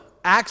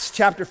Acts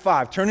chapter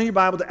 5. Turn in your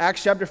Bible to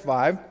Acts chapter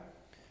 5.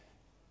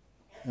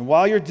 And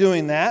while you're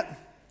doing that,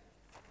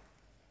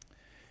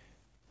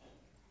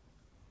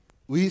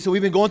 we've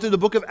been going through the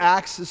book of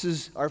Acts. This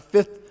is our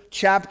 5th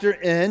chapter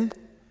in.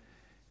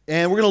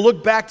 And we're going to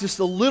look back just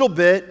a little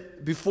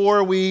bit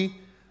before we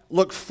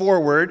look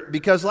forward.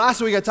 Because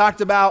last week I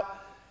talked about,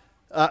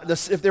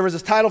 if there was a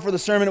title for the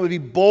sermon, it would be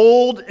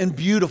Bold and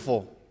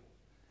Beautiful.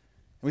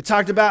 We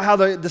talked about how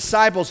the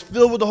disciples,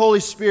 filled with the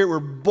Holy Spirit, were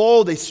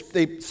bold. They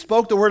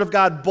spoke the word of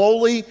God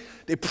boldly.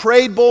 They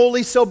prayed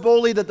boldly, so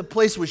boldly that the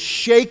place was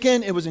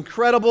shaken. It was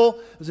incredible.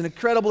 It was an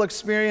incredible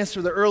experience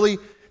for the early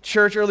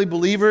church, early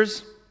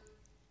believers.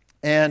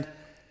 And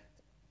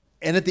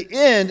at the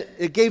end,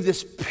 it gave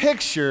this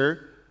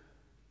picture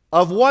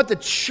of what the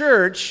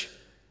church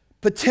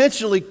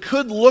potentially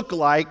could look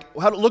like,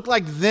 how it looked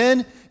like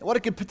then, and what it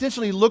could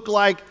potentially look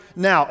like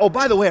now. Oh,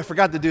 by the way, I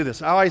forgot to do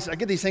this. I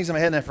get these things in my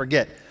head and I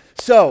forget.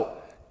 So,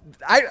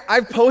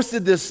 I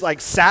posted this like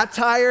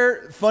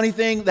satire, funny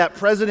thing, that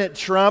President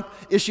Trump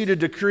issued a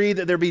decree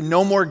that there be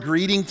no more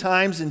greeting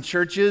times in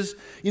churches.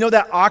 You know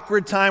that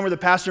awkward time where the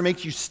pastor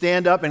makes you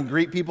stand up and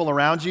greet people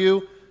around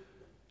you?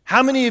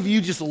 How many of you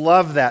just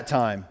love that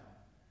time?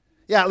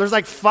 Yeah, there's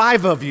like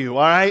 5 of you,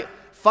 all right?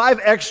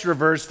 5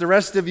 extroverts. The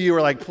rest of you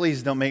are like,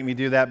 please don't make me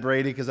do that,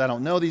 Brady, because I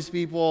don't know these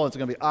people. It's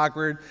going to be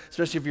awkward,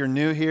 especially if you're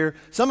new here.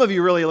 Some of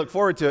you really look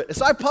forward to it.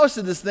 So I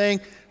posted this thing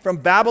from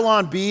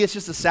Babylon Bee. It's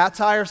just a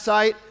satire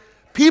site.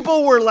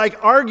 People were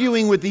like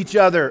arguing with each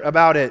other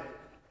about it.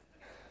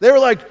 They were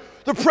like,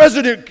 the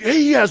president,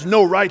 he has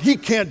no right. He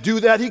can't do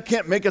that. He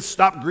can't make us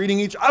stop greeting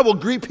each other. I will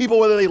greet people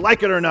whether they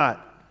like it or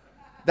not.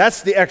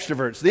 That's the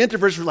extroverts. The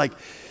introverts were like,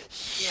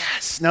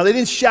 yes. Now, they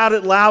didn't shout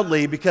it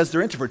loudly because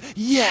they're introverts.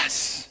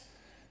 Yes.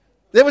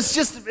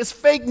 It's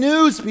fake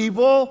news,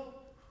 people.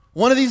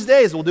 One of these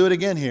days, we'll do it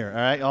again here,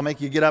 all right? I'll make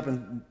you get up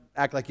and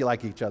act like you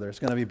like each other. It's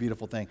going to be a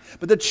beautiful thing.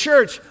 But the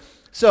church,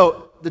 it's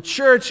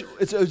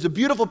a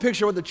beautiful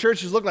picture of what the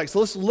churches look like. So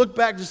let's look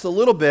back just a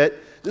little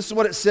bit. This is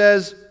what it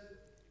says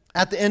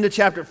at the end of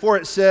chapter 4.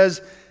 It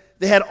says,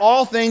 they had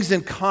all things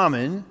in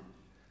common.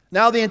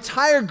 Now, the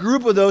entire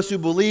group of those who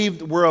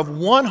believed were of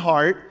one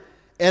heart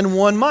and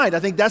one mind. I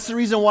think that's the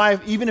reason why,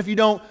 even if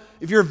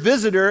you're a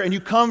visitor and you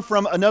come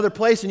from another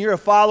place and you're a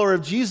follower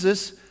of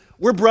Jesus,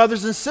 we're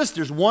brothers and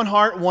sisters, one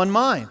heart, one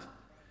mind.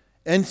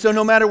 And so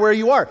no matter where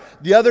you are.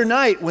 The other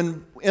night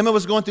when Emma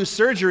was going through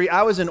surgery,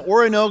 I was in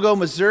Oronogo,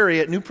 Missouri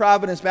at New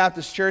Providence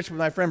Baptist Church with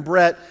my friend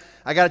Brett.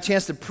 I got a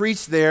chance to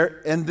preach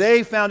there, and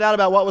they found out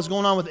about what was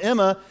going on with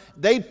Emma.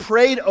 They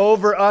prayed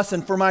over us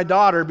and for my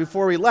daughter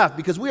before we left,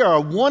 because we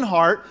are one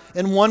heart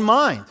and one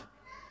mind.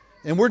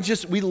 And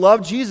we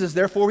love Jesus,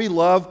 therefore we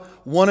love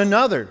one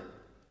another.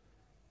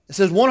 It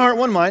says one heart,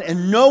 one mind,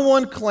 and no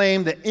one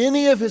claimed that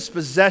any of his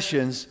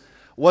possessions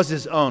was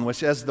his own,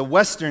 which as the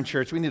Western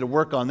church, we need to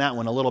work on that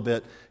one a little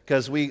bit,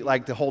 because we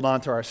like to hold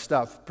on to our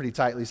stuff pretty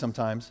tightly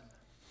sometimes.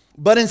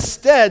 But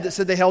instead, it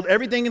said they held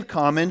everything in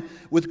common.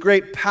 With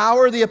great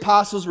power, the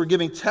apostles were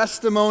giving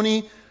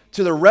testimony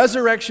to the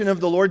resurrection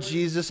of the Lord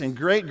Jesus, and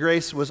great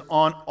grace was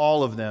on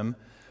all of them.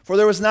 For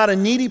there was not a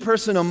needy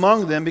person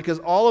among them, because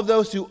all of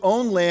those who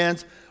owned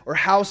lands or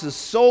houses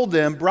sold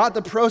them, brought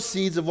the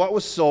proceeds of what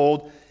was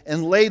sold,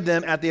 and laid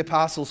them at the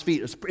apostles'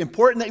 feet. It's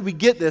important that we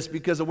get this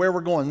because of where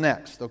we're going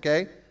next,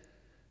 okay?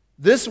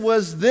 This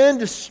was then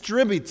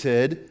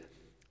distributed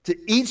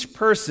to each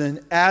person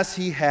as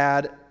he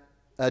had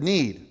a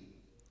need,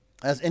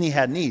 as any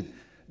had need.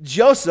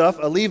 Joseph,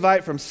 a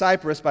Levite from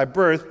Cyprus by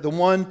birth, the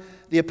one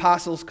the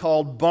apostles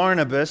called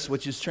Barnabas,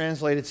 which is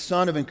translated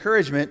son of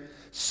encouragement,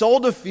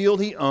 sold a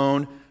field he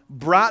owned,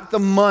 brought the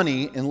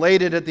money, and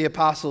laid it at the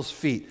apostles'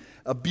 feet.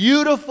 A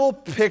beautiful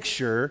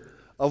picture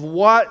of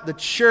what the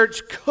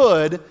church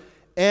could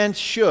and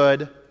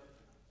should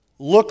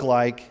look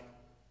like.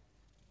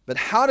 But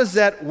how does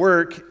that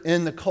work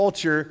in the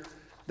culture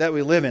that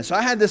we live in? So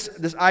I had this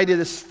idea,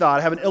 this thought.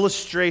 I have an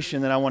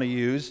illustration that I want to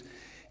use.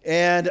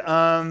 And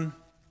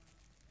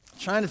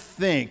trying to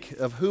think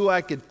of who I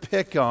could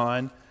pick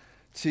on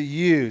to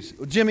use.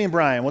 Jimmy and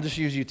Brian, we'll just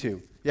use you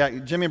two. Yeah,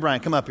 Jimmy and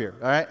Brian, come up here,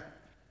 all right?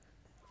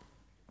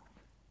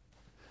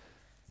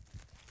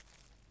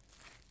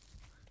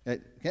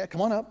 Yeah,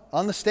 come on up.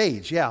 On the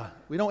stage, yeah.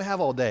 We don't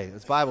have all day.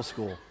 It's Bible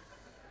school.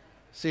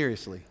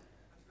 Seriously.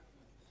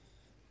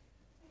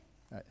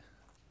 All right.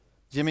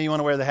 Jimmy, you want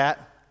to wear the hat?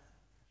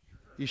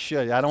 You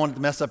should. I don't want it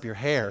to mess up your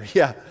hair.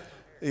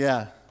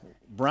 Yeah.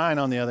 Brian,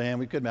 on the other hand,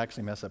 we could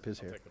actually mess up his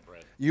hair. Take the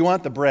bread. You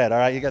want the bread, all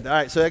right? All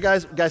right, so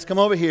guys, come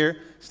over here.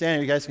 Stand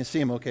here. You guys can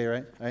see him okay,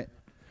 right? All right.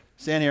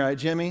 Stand here, all right?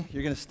 Jimmy,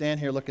 you're going to stand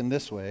here looking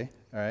this way,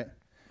 all right?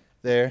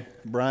 There.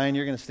 Brian,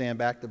 you're going to stand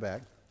back to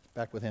back.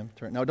 Back with him.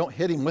 No, don't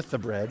hit him with the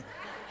bread.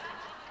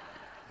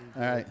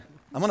 All right.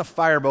 I'm going to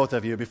fire both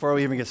of you before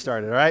we even get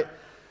started, all right?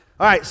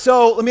 All right,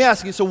 so let me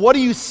ask you, so what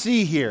do you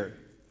see here?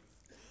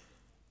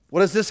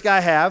 What does this guy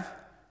have?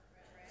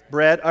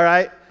 Bread, all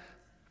right.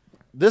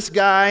 This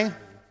guy,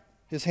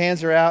 his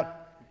hands are out.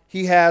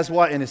 He has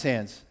what in his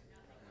hands?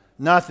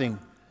 Nothing.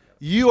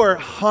 You are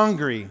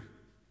hungry.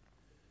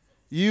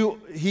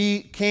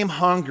 he came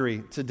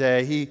hungry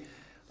today. He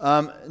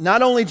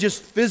not only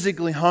just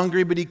physically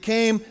hungry, but he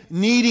came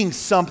needing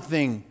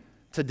something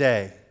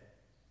today.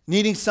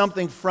 Needing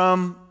something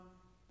from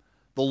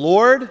the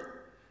Lord.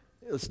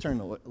 Let's turn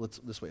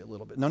this way a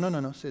little bit.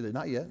 No. Say that.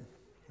 Not yet.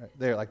 Right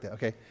there, like that.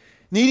 Okay.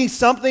 Needing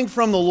something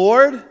from the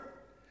Lord.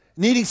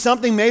 Needing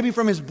something maybe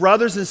from his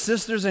brothers and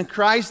sisters in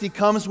Christ. He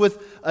comes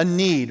with a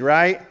need,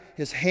 right?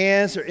 His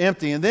hands are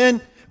empty. And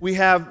then we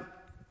have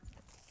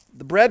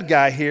the bread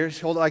guy here.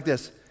 Just hold it like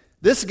this.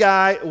 This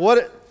guy,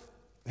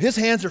 his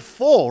hands are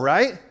full,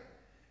 right?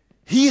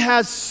 He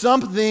has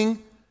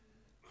something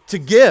to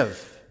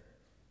give.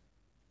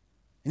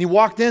 And he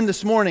walked in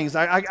this morning. He's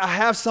like, I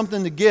have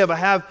something to give. I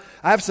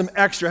have some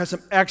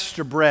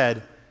extra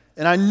bread.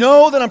 And I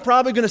know that I'm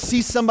probably going to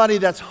see somebody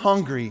that's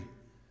hungry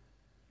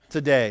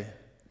today.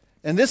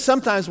 And this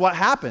sometimes what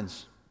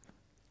happens.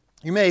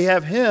 You may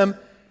have him,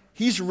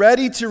 he's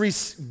ready to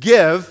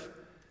give,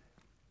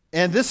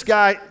 and this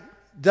guy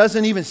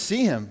doesn't even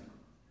see him.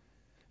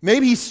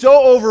 Maybe he's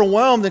so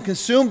overwhelmed and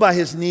consumed by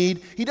his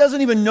need, he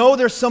doesn't even know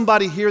there's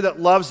somebody here that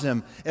loves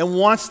him and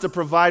wants to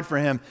provide for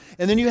him.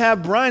 And then you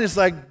have Brian, it's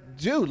like,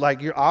 dude,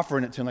 like you're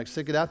offering it to him, like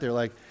stick it out there,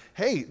 like,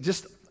 hey,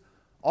 just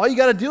all you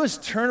got to do is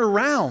turn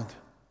around.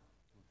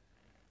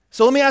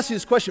 So let me ask you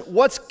this question.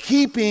 What's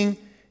keeping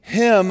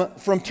him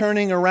from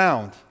turning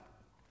around?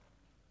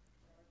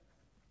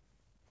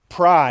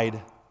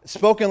 Pride.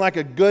 Spoken like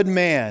a good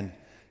man.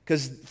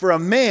 Because for a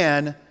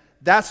man,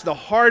 that's the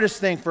hardest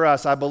thing for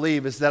us, I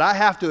believe, is that I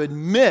have to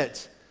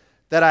admit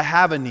that I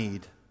have a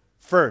need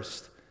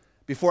first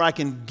before I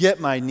can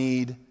get my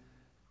need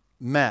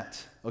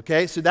met.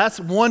 Okay? So that's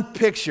one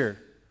picture.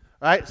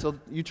 All right? So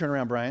you turn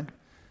around, Brian.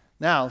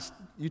 Now,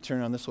 you turn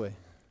around this way.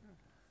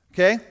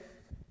 Okay?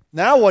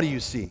 Now what do you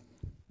see?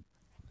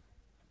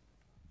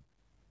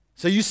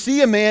 So you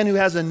see a man who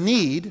has a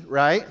need,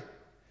 right?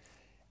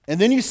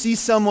 And then you see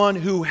someone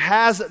who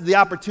has the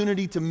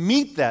opportunity to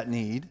meet that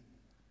need.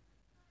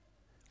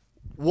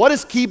 What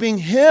is keeping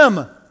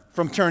him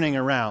from turning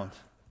around?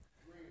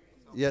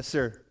 Yes,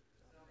 sir.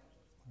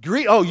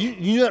 Greed. Oh,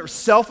 you know that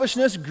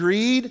selfishness,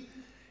 greed.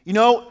 You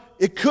know,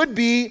 it could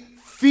be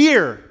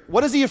fear.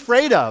 What is he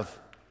afraid of?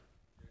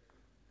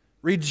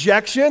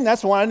 Rejection.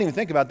 That's why I didn't even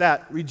think about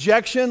that.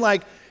 Rejection,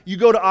 like you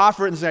go to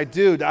offer it and say,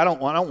 dude, I don't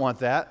want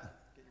that.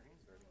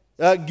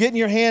 Getting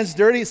your hands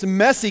dirty, it's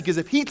messy because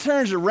if he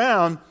turns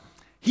around,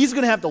 he's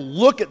going to have to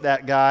look at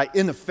that guy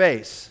in the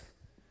face.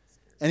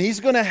 And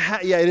he's going to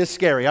it is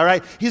scary, all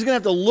right? He's going to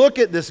have to look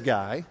at this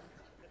guy.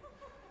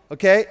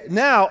 Okay?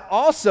 Now,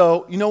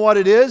 also, you know what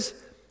it is?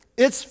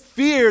 It's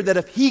fear that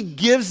if he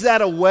gives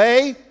that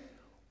away,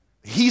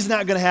 he's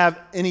not going to have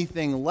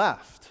anything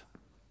left.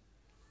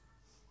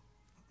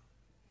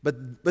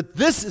 But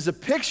this is a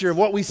picture of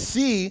what we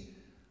see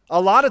a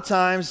lot of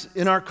times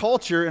in our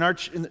culture,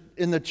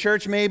 in the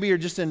church maybe, or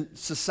just in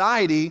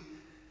society.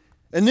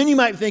 And then you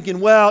might be thinking,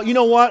 well, you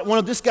know what? Why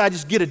don't this guy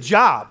just get a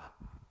job?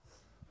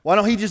 Why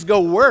don't he just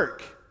go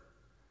work?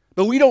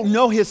 But we don't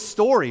know his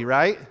story,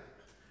 right?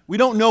 We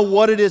don't know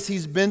what it is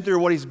he's been through,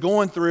 what he's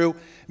going through.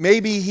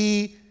 Maybe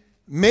he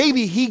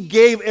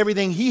gave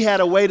everything he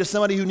had away to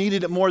somebody who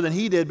needed it more than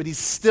he did, but he's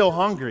still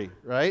hungry,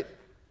 right?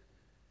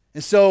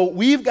 And so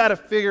we've got to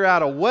figure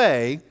out a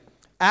way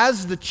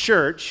as the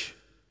church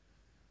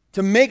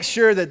to make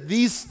sure that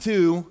these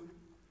two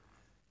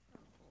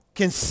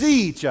can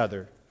see each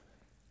other.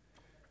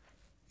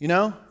 You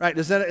know? Right?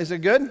 Is it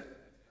good?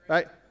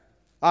 Right?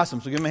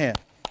 Awesome. So give him a hand.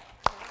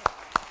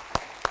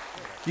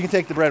 You can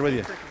take the bread with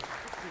you.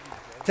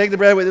 Take the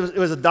bread with you. It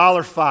was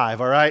 $1.05,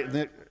 all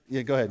right?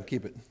 Yeah, go ahead and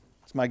keep it.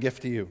 It's my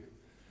gift to you.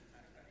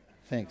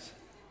 Thanks.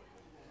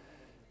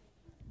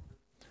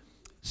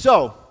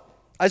 So,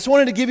 I just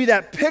wanted to give you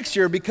that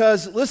picture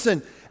because,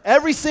 listen,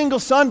 every single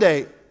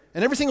Sunday,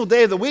 and every single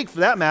day of the week,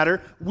 for that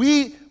matter,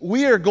 we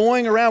are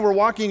going around, we're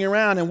walking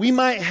around, and we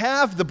might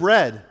have the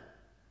bread.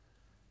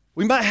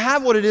 We might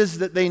have what it is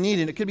that they need,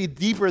 and it could be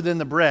deeper than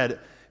the bread.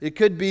 It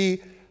could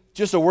be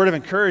just a word of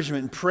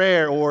encouragement and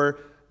prayer, or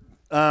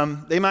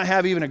they might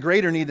have even a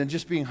greater need than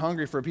just being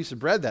hungry for a piece of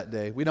bread that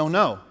day. We don't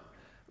know.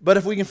 But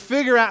if we can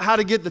figure out how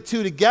to get the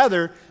two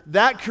together,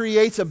 that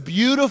creates a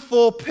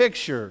beautiful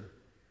picture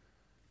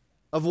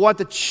of what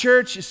the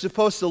church is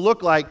supposed to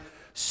look like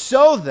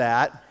so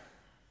that,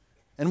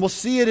 and we'll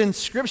see it in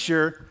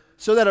Scripture,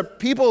 so that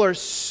people are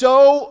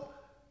so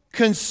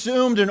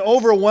consumed and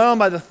overwhelmed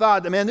by the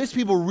thought that, man, these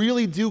people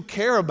really do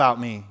care about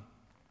me.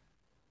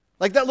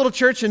 Like that little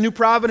church in New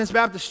Providence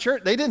Baptist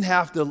Church, they didn't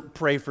have to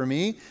pray for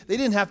me. They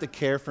didn't have to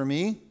care for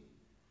me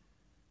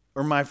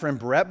or my friend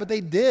Brett, but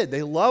they did.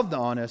 They loved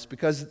on us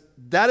because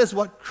that is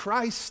what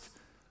Christ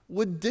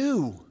would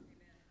do.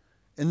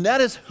 And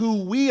that is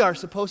who we are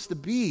supposed to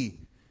be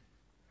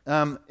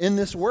in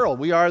this world.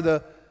 We are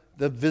the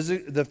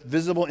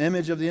visible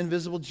image of the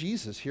invisible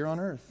Jesus here on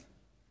earth.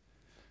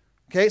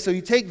 Okay, so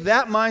you take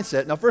that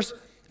mindset. Now, first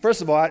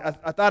of all, I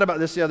thought about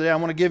this the other day.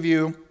 I'm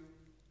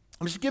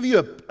just give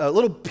you a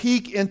little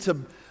peek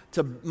into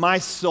my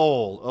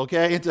soul,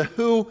 okay, into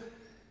who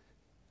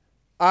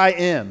I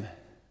am.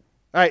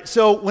 All right,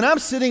 so when I'm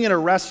sitting in a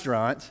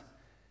restaurant,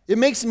 it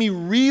makes me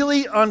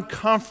really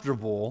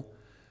uncomfortable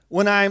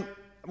when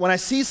I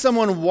see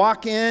someone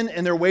walk in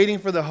and they're waiting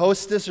for the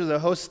hostess or the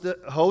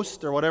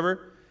host or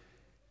whatever,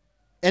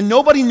 and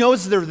nobody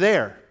knows they're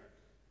there.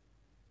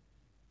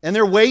 And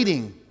they're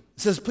waiting.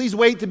 It says, please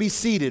wait to be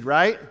seated,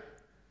 right?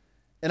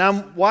 And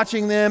I'm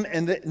watching them,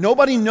 and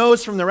nobody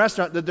knows from the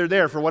restaurant that they're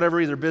there for whatever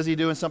reason. They're busy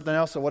doing something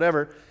else or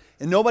whatever,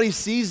 and nobody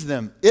sees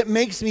them. It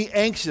makes me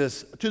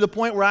anxious to the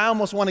point where I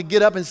almost want to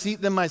get up and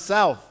seat them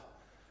myself.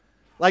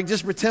 Like,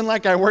 just pretend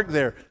like I work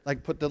there.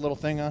 Like, put the little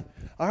thing on.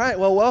 All right,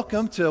 well,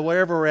 welcome to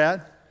wherever we're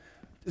at.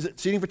 Is it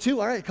seating for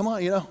two? All right, come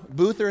on,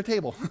 booth or a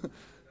table.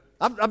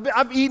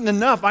 I've eaten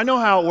enough. I know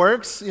how it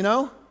works,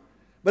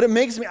 But it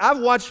makes me, I've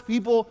watched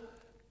people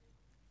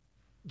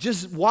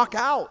just walk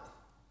out.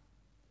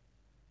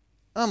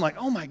 I'm like,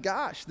 oh my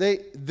gosh,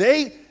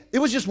 it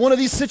was just one of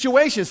these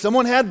situations.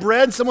 Someone had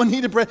bread, someone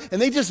needed bread,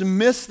 and they just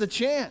missed the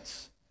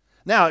chance.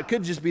 Now, it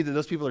could just be that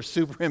those people are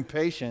super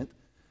impatient,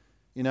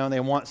 and they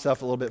want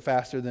stuff a little bit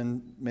faster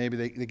than maybe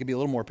they could be a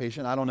little more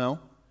patient. I don't know.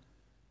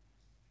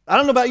 I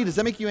don't know about you. Does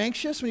that make you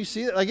anxious when you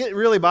see it? Like, it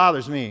really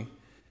bothers me.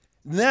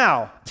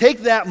 Now,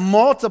 take that,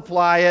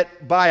 multiply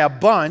it by a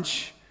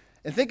bunch,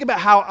 and think about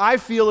how I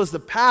feel as the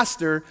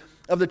pastor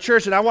of the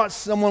church, and I watch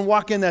someone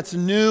walk in that's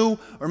new,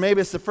 or maybe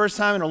it's the first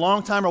time in a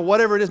long time, or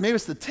whatever it is. Maybe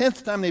it's the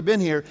 10th time they've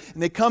been here,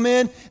 and they come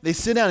in, they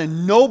sit down,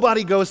 and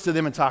nobody goes to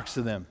them and talks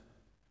to them.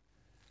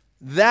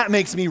 That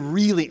makes me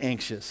really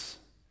anxious.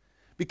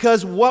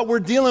 Because what we're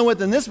dealing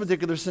with in this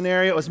particular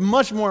scenario is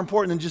much more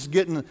important than just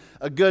getting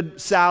a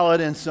good salad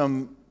and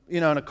some,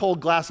 and a cold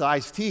glass of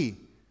iced tea.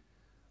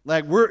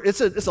 Like, it's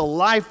a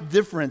life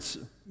difference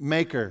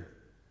maker.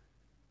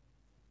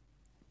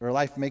 Or a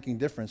life-making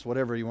difference,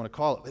 whatever you want to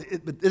call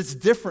it. But it's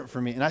different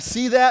for me. And I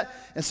see that.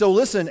 And so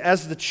listen,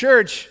 as the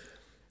church,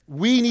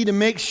 we need to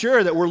make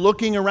sure that we're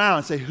looking around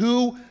and say,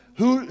 who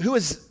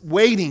is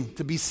waiting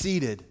to be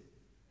seated?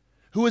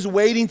 Who is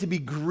waiting to be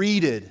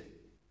greeted?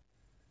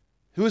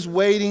 Who is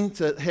waiting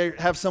to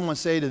have someone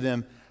say to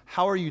them,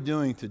 how are you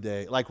doing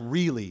today? Like,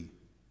 really,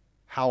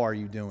 how are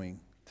you doing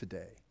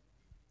today?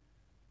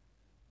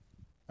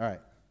 All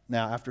right.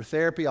 Now, after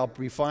therapy, I'll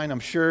be fine, I'm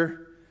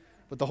sure,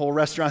 with the whole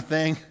restaurant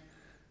thing.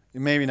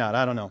 Maybe not,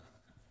 I don't know.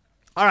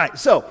 All right,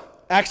 so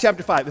Acts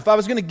chapter 5. If I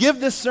was going to give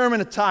this sermon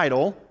a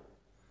title,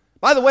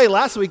 by the way,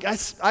 last week,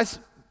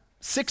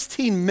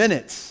 16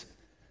 minutes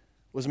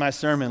was my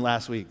sermon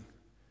last week.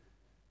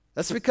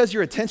 That's because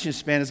your attention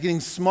span is getting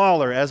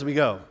smaller as we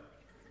go.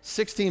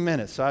 16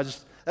 minutes. So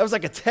that was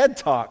like a TED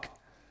Talk.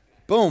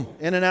 Boom,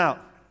 in and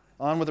out.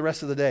 On with the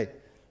rest of the day.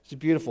 It's a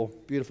beautiful,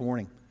 beautiful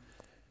morning.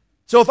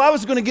 So if I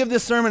was going to give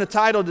this sermon a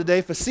title today,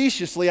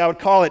 facetiously, I would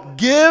call it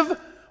Give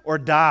or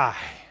Die.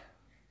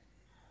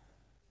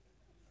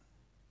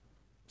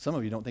 Some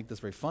of you don't think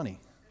that's very funny.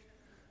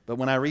 But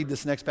when I read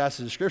this next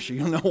passage of Scripture,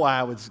 you'll know why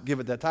I would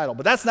give it that title.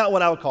 But that's not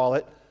what I would call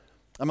it.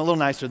 I'm a little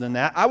nicer than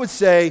that. I would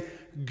say,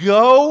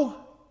 Go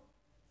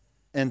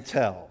and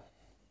Tell.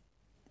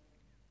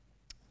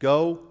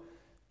 Go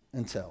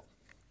and Tell.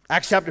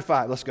 Acts chapter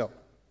 5, let's go.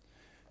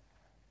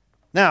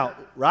 Now,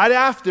 right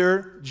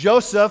after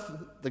Joseph,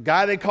 the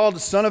guy they called the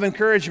son of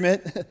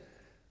encouragement,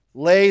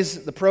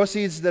 lays the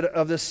proceeds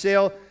of the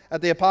sale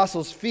at the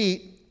apostles'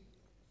 feet,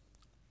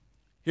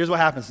 here's what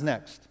happens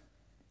next.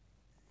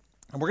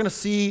 And we're going to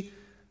see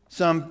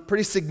some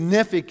pretty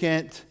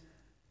significant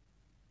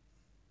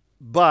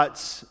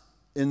buts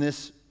in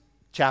this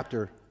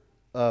chapter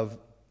of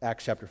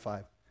Acts chapter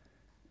 5.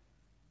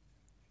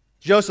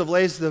 Joseph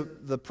lays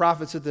the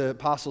prophets at the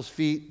apostles'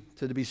 feet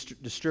to be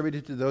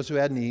distributed to those who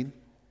had need.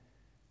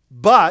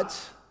 But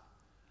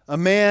a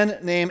man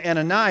named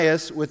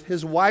Ananias, with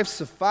his wife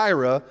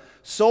Sapphira,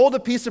 sold a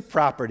piece of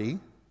property,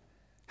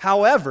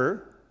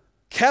 however,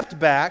 kept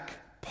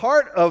back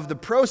part of the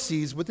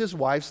proceeds with his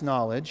wife's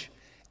knowledge,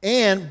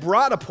 and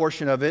brought a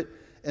portion of it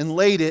and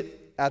laid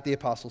it at the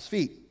apostles'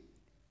 feet.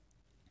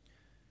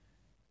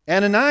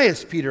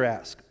 Ananias, Peter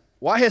asked,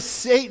 why has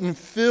Satan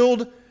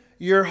filled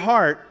your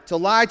heart to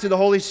lie to the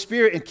Holy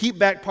Spirit and keep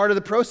back part of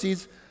the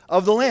proceeds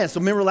of the land? So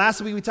remember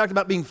last week we talked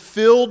about being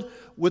filled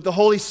with the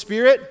Holy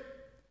Spirit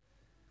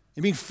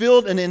and being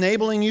filled and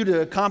enabling you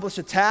to accomplish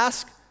a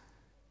task.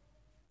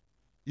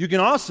 You can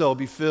also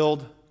be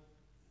filled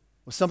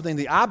with something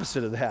the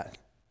opposite of that.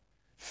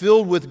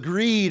 Filled with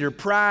greed or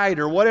pride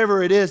or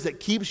whatever it is that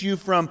keeps you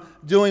from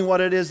doing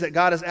what it is that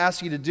God has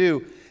asked you to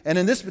do. And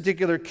in this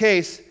particular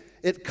case,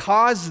 it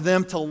caused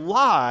them to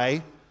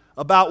lie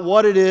about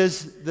what it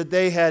is that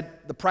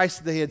the price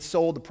that they had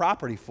sold the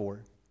property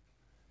for.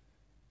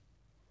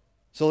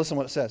 So listen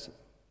what it says.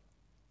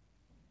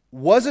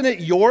 Wasn't it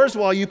yours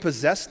while you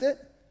possessed it?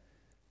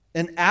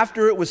 And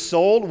after it was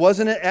sold,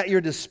 wasn't it at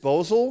your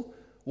disposal?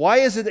 Why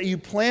is it that you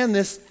planned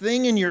this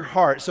thing in your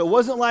heart? So it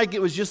wasn't like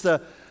it was just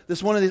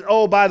this one of these,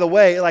 oh, by the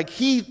way, like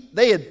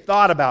they had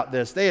thought about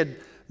this. They had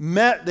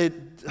met, the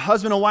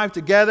husband and wife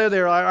together. They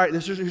were like, all right,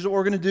 here's what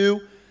we're going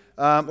to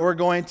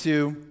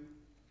do.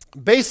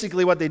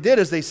 Basically what they did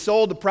is they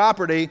sold the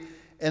property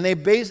and they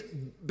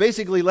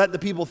basically let the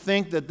people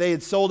think that they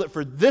had sold it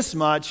for this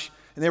much,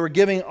 and they were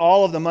giving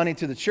all of the money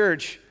to the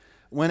church,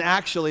 when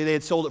actually they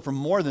had sold it for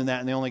more than that,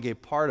 and they only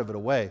gave part of it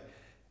away.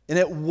 And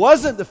it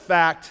wasn't the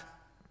fact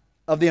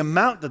of the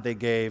amount that they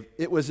gave,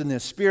 it was in the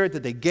spirit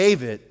that they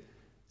gave it,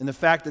 and the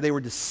fact that they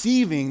were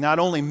deceiving not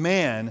only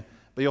man,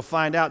 but you'll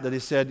find out that they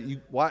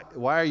said, why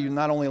are you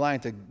not only lying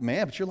to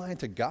man, but you're lying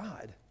to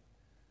God?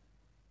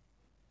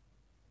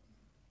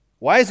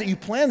 Why is it you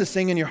plan this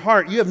thing in your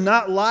heart? You have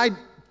not lied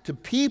to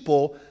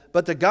people,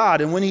 but to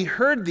God. And when he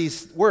heard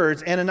these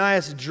words,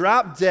 Ananias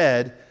dropped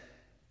dead,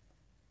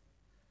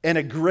 and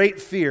a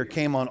great fear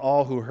came on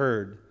all who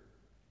heard.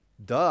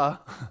 Duh.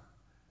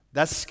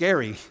 That's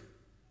scary.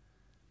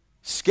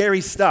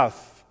 Scary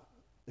stuff,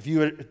 if you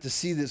were to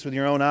see this with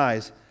your own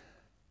eyes.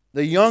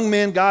 The young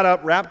man got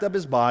up, wrapped up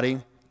his body,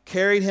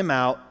 carried him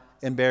out,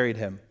 and buried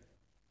him.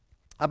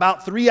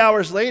 About 3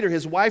 hours later,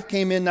 his wife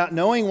came in not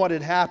knowing what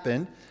had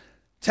happened.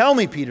 Tell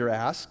me, Peter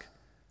asked,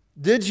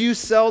 did you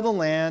sell the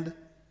land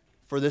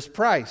for this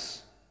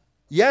price?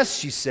 Yes,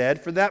 she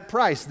said, for that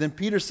price. Then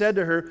Peter said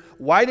to her,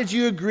 why did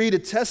you agree to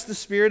test the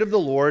Spirit of the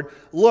Lord?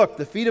 Look,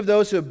 the feet of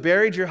those who have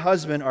buried your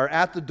husband are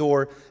at the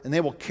door, and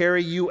they will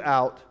carry you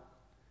out.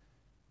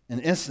 And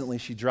instantly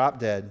she dropped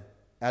dead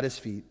at his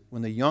feet.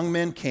 When the young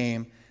men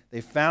came, they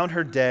found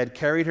her dead,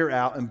 carried her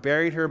out, and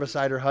buried her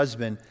beside her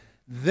husband.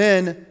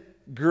 Then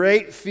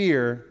great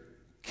fear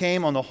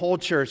came on the whole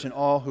church and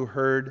all who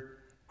heard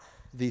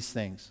these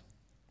things.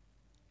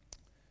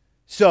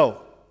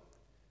 So,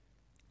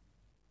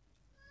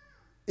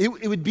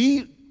 it would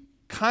be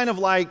kind of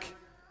like,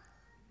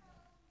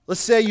 let's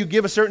say you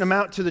give a certain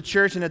amount to the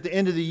church, and at the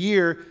end of the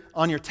year,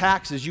 on your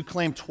taxes, you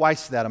claim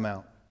twice that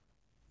amount.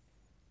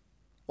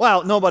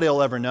 Well, nobody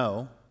will ever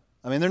know.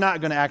 I mean, they're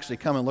not going to actually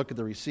come and look at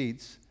the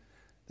receipts.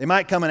 They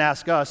might come and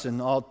ask us, and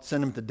I'll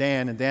send them to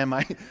Dan, and Dan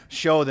might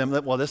show them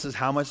that, well, this is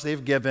how much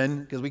they've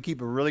given, because we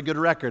keep a really good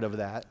record of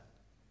that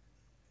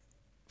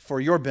for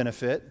your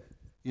benefit,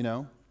 you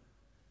know.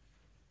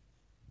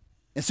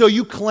 And so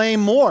you claim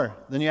more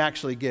than you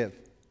actually give.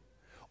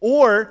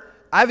 Or,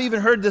 I've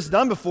even heard this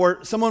done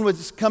before. Someone would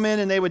just come in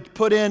and they would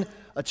put in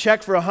a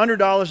check for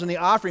 $100 in the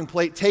offering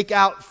plate, take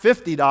out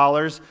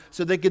 $50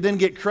 so they could then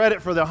get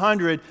credit for the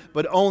 $100,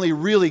 but only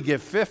really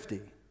give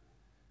 $50.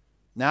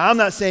 Now, I'm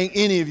not saying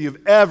any of you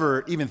have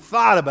ever even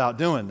thought about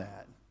doing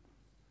that,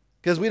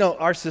 because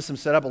our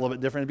system's set up a little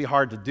bit different. It'd be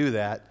hard to do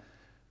that.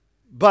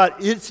 But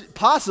it's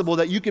possible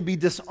that you could be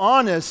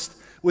dishonest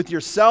with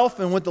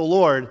yourself and with the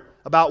Lord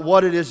about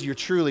what it is you're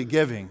truly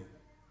giving.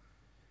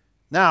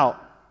 Now,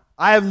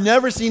 I have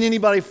never seen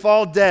anybody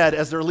fall dead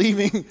as they're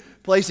leaving,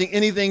 placing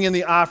anything in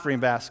the offering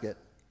basket.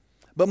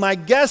 But my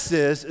guess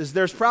is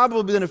there's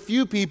probably been a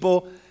few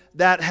people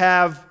that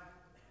have,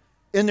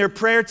 in their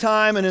prayer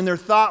time and in their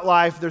thought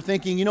life, they're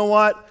thinking, you know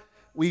what?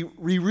 We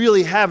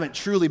really haven't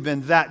truly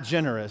been that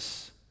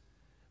generous.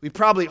 We're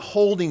probably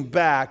holding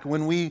back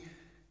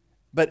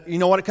but you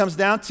know what it comes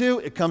down to?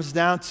 It comes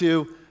down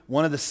to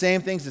one of the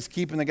same things that's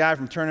keeping the guy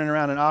from turning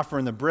around and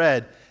offering the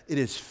bread. It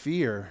is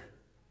fear.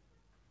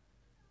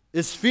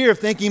 It's fear of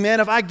thinking,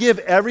 man, if I give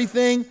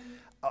everything,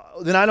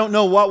 then I don't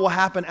know what will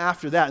happen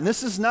after that. And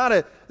this is not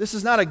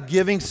a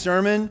giving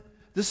sermon.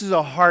 This is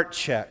a heart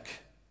check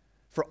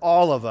for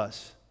all of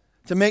us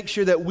to make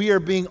sure that we are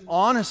being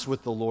honest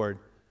with the Lord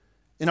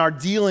in our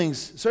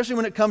dealings, especially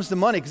when it comes to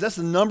money, because that's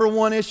the number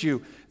one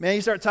issue. Man,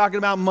 you start talking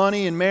about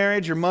money in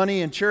marriage or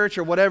money in church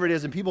or whatever it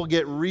is, and people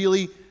get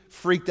really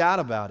freaked out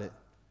about it.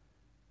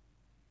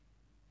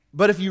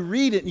 But if you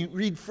read it, and you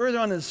read further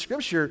on in the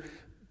Scripture,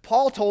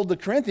 Paul told the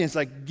Corinthians,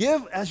 like,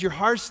 give as your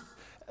heart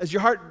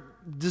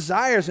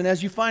desires, and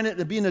as you find it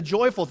to be a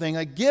joyful thing,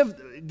 like give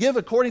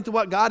according to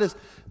what God has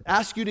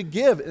asked you to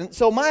give. And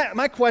so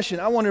my question,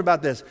 I wonder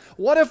about this.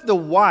 What if the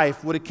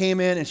wife would have came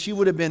in and she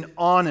would have been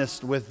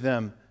honest with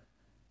them?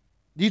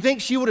 Do you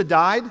think she would have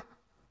died?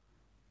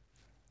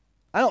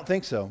 I don't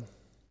think so.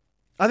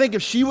 I think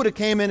if she would have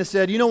came in and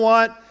said, you know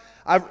what,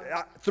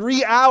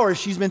 3 hours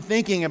she's been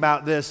thinking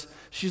about this.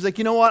 She's like,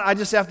 you know what, I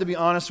just have to be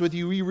honest with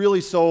you. We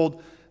really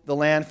sold the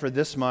land for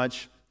this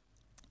much,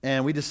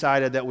 and we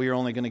decided that we were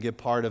only going to give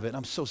part of it.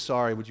 I'm so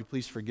sorry. Would you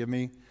please forgive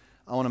me?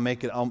 I want to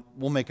make it.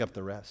 We'll make up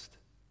the rest.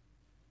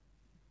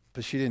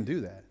 But she didn't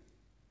do that.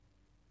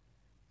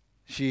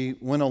 She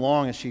went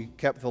along and she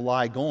kept the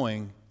lie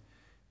going.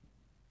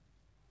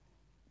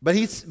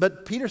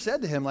 But Peter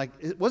said to him, like,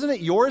 wasn't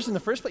it yours in the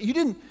first place?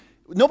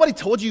 Nobody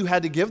told you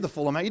had to give the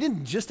full amount. You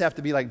didn't just have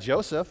to be like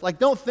Joseph. Like,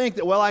 don't think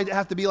that, well, I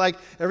have to be like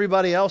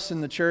everybody else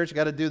in the church,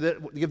 got to do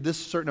that, give this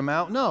certain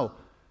amount. No.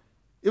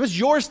 It was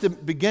yours to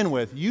begin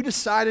with. You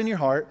decide in your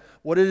heart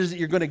what it is that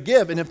you're going to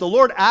give. And if the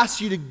Lord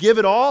asks you to give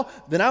it all,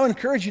 then I would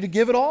encourage you to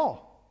give it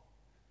all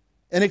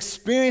and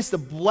experience the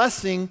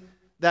blessing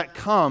that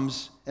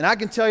comes. And I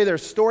can tell you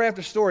there's story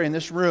after story in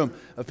this room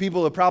of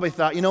people who probably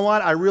thought, you know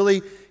what, I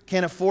really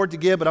can't afford to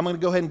give, but I'm going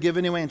to go ahead and give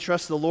anyway and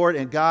trust the Lord.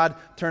 And God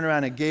turned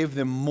around and gave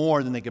them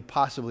more than they could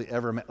possibly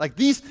ever imagine. Like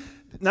these,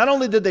 not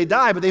only did they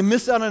die, but they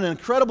missed out on an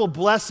incredible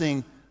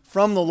blessing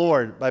from the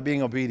Lord by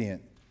being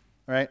obedient.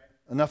 Right?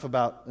 enough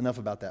about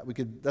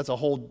that. That's a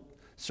whole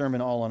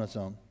sermon all on its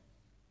own.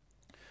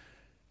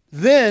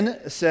 Then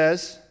it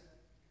says,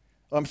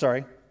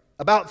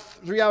 about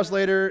 3 hours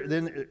later,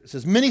 then it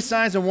says, many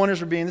signs and wonders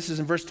were being, this is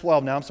in verse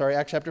 12 now,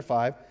 Acts chapter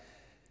 5.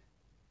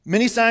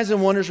 Many signs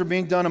and wonders were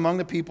being done among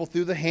the people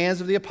through the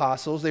hands of the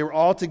apostles. They were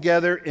all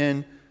together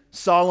in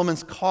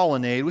Solomon's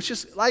colonnade, which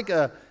is like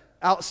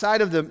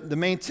outside of the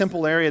main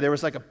temple area, there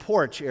was like a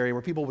porch area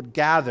where people would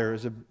gather. It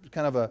was a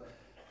kind of a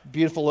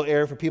beautiful little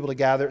area for people to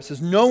gather. It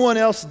says, no one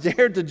else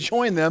dared to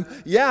join them.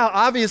 Yeah,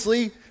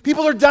 obviously,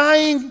 people are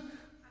dying.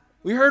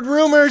 We heard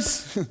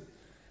rumors.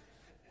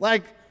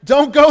 Like,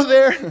 don't go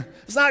there.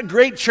 It's not a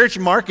great church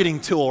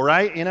marketing tool,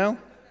 right? You know?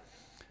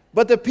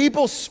 But the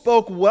people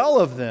spoke well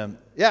of them.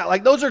 Yeah,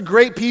 like those are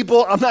great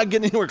people. I'm not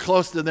getting anywhere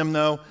close to them,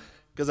 though,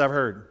 because I've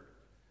heard.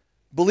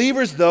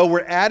 Believers, though,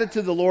 were added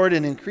to the Lord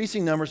in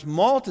increasing numbers,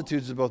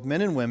 multitudes of both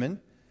men and women.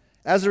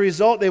 As a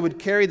result, they would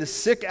carry the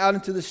sick out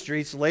into the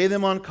streets, lay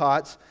them on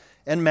cots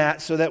and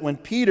mats, so that when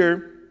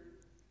Peter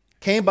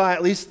came by,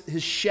 at least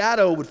his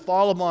shadow would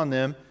fall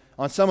on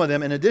some of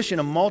them. In addition,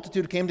 a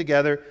multitude came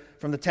together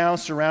from the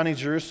towns surrounding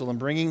Jerusalem,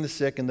 bringing the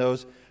sick and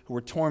those who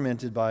were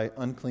tormented by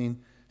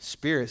unclean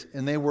spirits.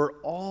 And they were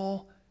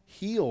all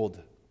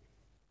healed.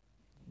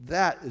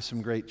 That is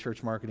some great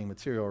church marketing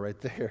material right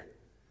there.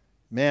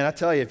 Man, I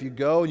tell you, if you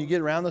go and you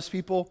get around those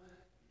people,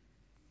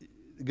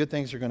 good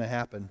things are going to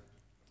happen.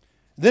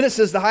 Then it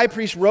says, the high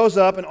priest rose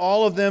up, and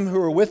all of them who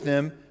were with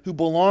him, who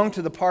belonged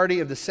to the party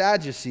of the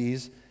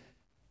Sadducees,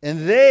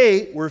 and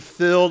they were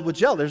filled with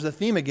jealousy. There's the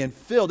theme again,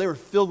 filled. They were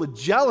filled with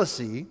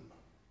jealousy.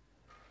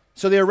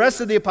 So they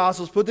arrested the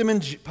apostles, put them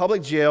in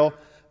public jail,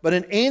 but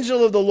an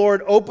angel of the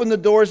Lord opened the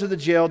doors of the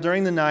jail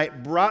during the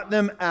night, brought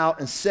them out,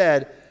 and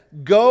said,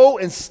 go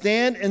and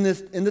stand in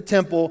the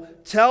temple,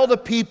 tell the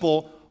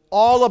people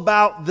all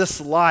about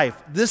this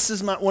life. This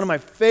is one of my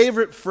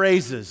favorite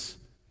phrases,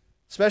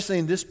 especially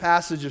in this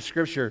passage of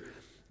Scripture.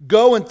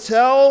 Go and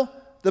tell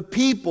the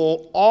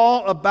people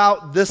all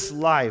about this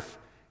life.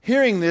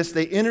 Hearing this,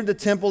 they entered the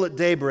temple at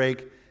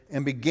daybreak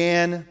and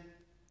began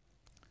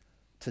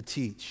to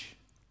teach.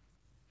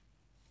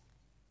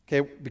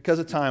 Okay, because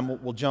of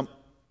time, we'll jump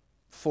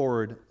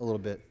forward a little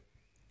bit.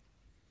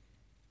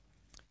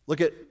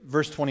 Look at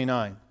verse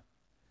 29.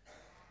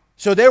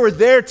 So they were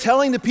there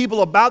telling the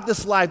people about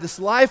this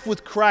life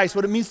with Christ,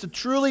 what it means to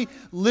truly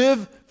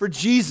live for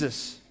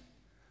Jesus.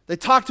 They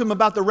talked to him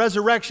about the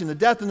resurrection, the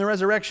death and the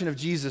resurrection of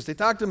Jesus. They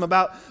talked to him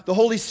about the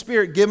Holy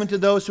Spirit given to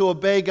those who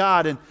obey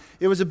God. And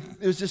it was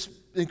this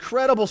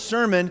incredible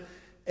sermon,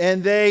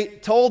 and they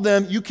told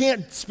them, you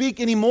can't speak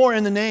anymore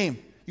in the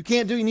name.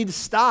 You need to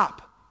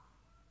stop.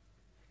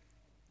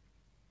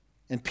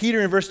 And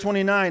Peter in verse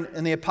 29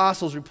 and the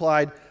apostles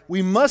replied,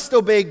 we must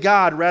obey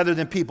God rather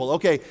than people.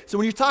 Okay, so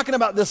when you're talking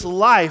about this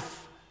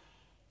life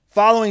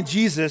following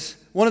Jesus,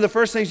 one of the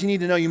first things you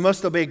need to know, you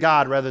must obey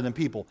God rather than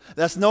people.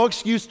 That's no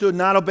excuse to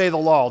not obey the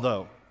law,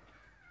 though.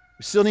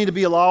 We still need to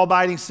be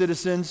law-abiding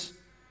citizens.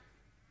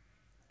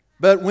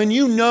 But when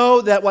you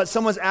know that what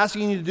someone's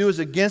asking you to do is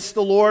against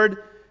the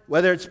Lord,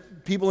 whether it's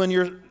people in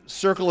your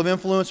circle of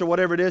influence or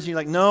whatever it is, and you're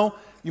like, no,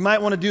 you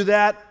might want to do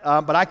that,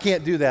 but I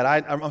can't do that.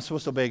 I'm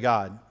supposed to obey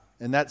God.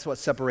 And that's what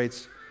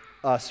separates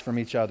us from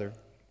each other.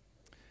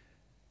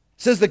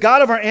 It says, the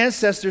God of our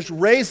ancestors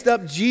raised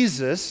up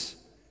Jesus,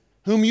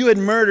 whom you had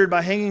murdered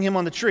by hanging him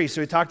on the tree.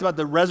 So he talked about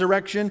the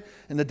resurrection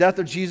and the death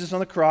of Jesus on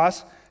the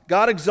cross.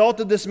 God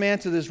exalted this man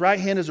to his right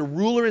hand as a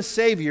ruler and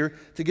savior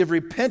to give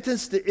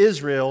repentance to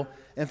Israel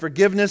and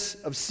forgiveness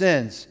of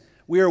sins.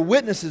 We are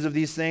witnesses of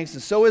these things,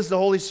 and so is the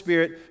Holy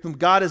Spirit, whom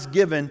God has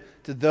given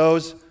to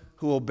those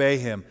who obey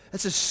him.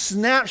 That's a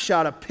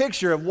snapshot, a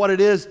picture of what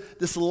it is,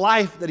 this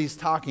life that he's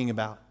talking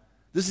about.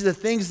 This is the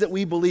things that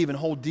we believe and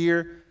hold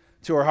dear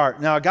to our heart.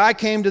 Now, a guy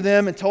came to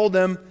them and told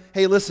them,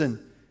 hey, listen,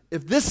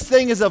 if this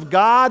thing is of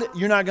God,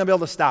 you're not going to be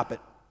able to stop it.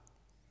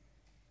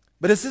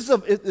 But if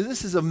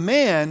this is of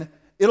man,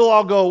 it'll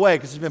all go away,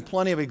 because there's been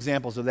plenty of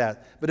examples of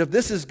that. But if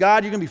this is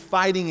God, you're going to be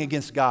fighting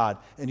against God,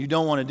 and you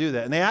don't want to do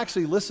that. And they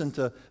actually listened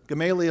to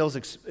Gamaliel's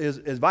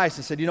advice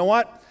and said, you know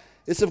what?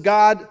 It's of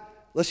God.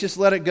 Let's just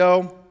let it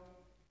go.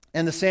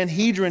 And the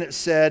Sanhedrin, it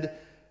said,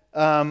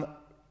 had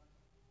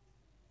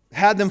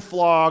them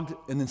flogged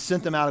and then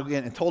sent them out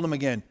again and told them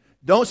again,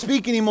 don't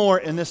speak anymore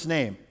in this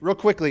name. Real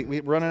quickly,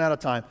 we're running out of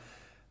time.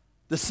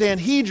 The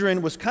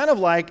Sanhedrin was kind of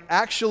like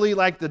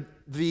the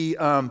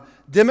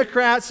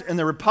Democrats and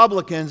the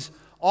Republicans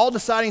all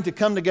deciding to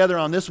come together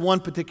on this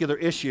one particular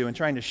issue and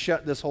trying to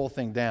shut this whole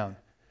thing down.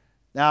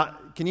 Now,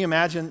 can you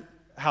imagine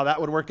how that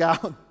would work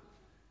out?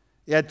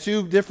 You had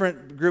two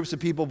different groups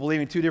of people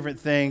believing two different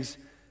things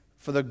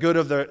for the good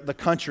of the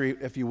country,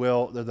 if you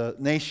will, the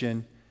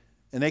nation.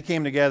 And they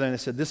came together and they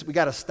said, we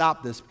got to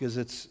stop this because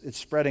it's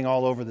spreading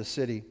all over the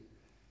city.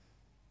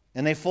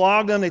 And they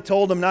flogged them. They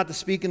told them not to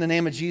speak in the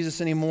name of Jesus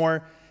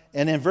anymore.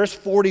 And in verse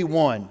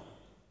 41,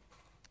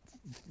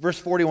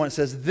 it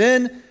says,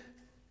 then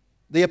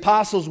the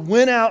apostles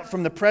went out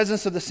from the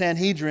presence of the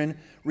Sanhedrin,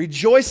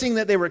 rejoicing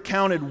that they were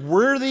counted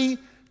worthy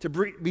to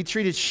be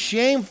treated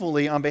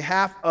shamefully on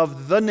behalf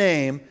of the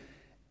name.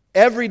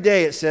 Every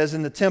day, it says,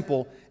 in the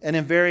temple and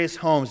in various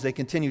homes, they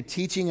continued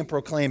teaching and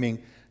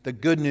proclaiming the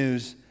good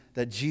news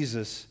that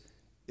Jesus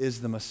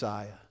is the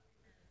Messiah.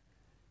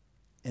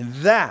 And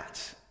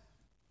that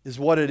is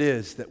what it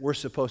is that we're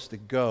supposed to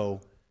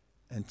go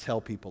and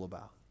tell people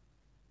about.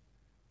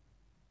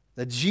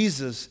 That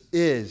Jesus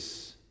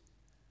is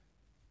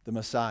the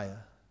Messiah.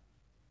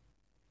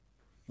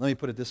 Let me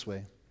put it this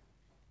way.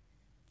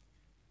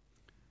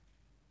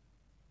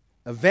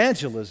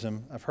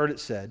 Evangelism, I've heard it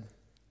said,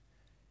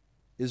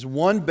 is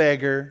one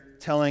beggar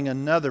telling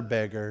another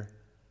beggar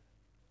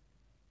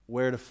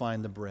where to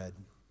find the bread.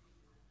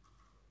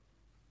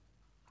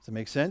 Does that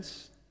make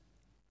sense?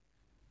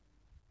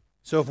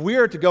 So if we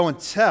are to go and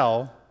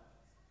tell,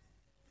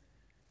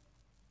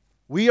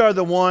 we are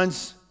the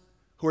ones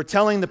who are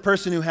telling the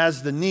person who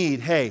has the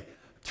need, hey,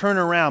 turn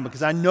around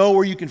because I know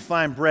where you can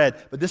find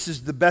bread, but this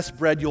is the best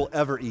bread you'll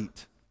ever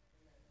eat.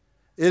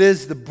 It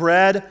is the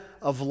bread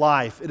of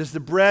life. It is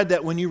the bread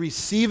that when you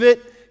receive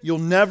it, you'll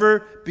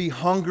never be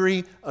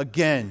hungry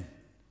again.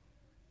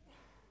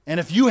 And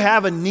if you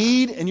have a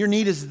need and your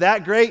need is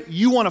that great,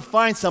 you want to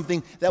find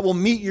something that will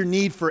meet your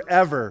need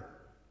forever.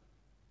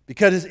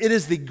 Because it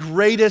is the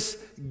greatest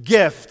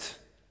gift.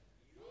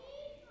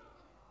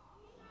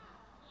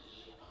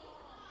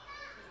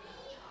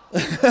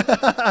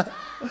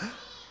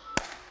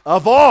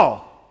 Of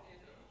all.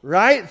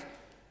 Right?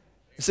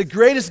 It's the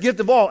greatest gift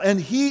of all.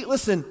 And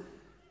listen,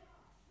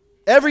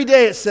 every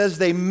day it says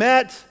they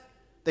met,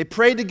 they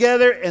prayed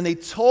together, and they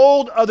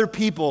told other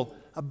people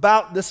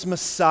about this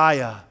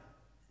Messiah,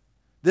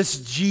 this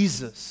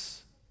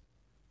Jesus,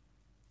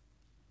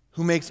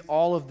 who makes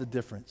all of the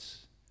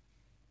difference,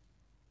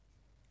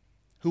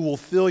 who will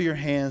fill your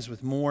hands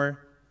with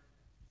more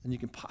than you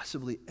can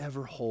possibly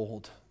ever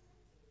hold,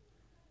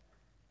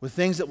 with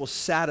things that will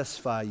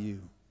satisfy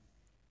you.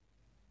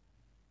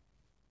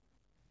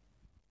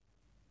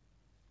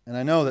 And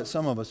I know that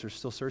some of us are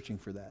still searching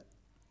for that.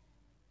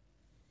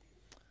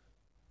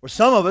 Or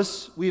some of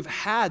us, we've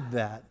had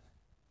that.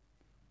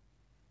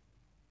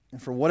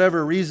 And for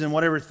whatever reason,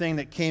 whatever thing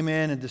that came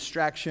in, a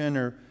distraction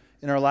or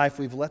in our life,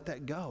 we've let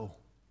that go.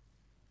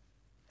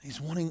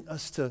 He's wanting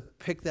us to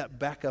pick that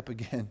back up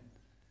again.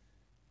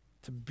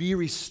 To be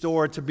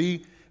restored, to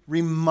be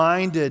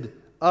reminded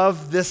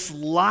of this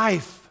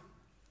life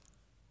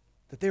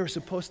that they were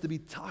supposed to be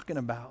talking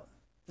about.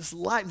 This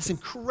life, this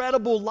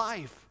incredible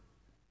life.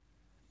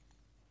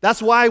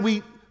 That's why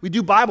we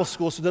do Bible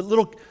school, so that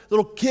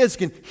little kids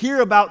can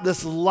hear about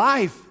this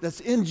life that's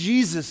in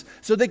Jesus,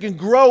 so they can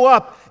grow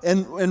up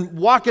and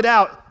walk it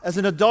out as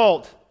an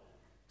adult,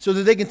 so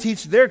that they can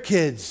teach their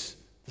kids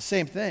the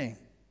same thing.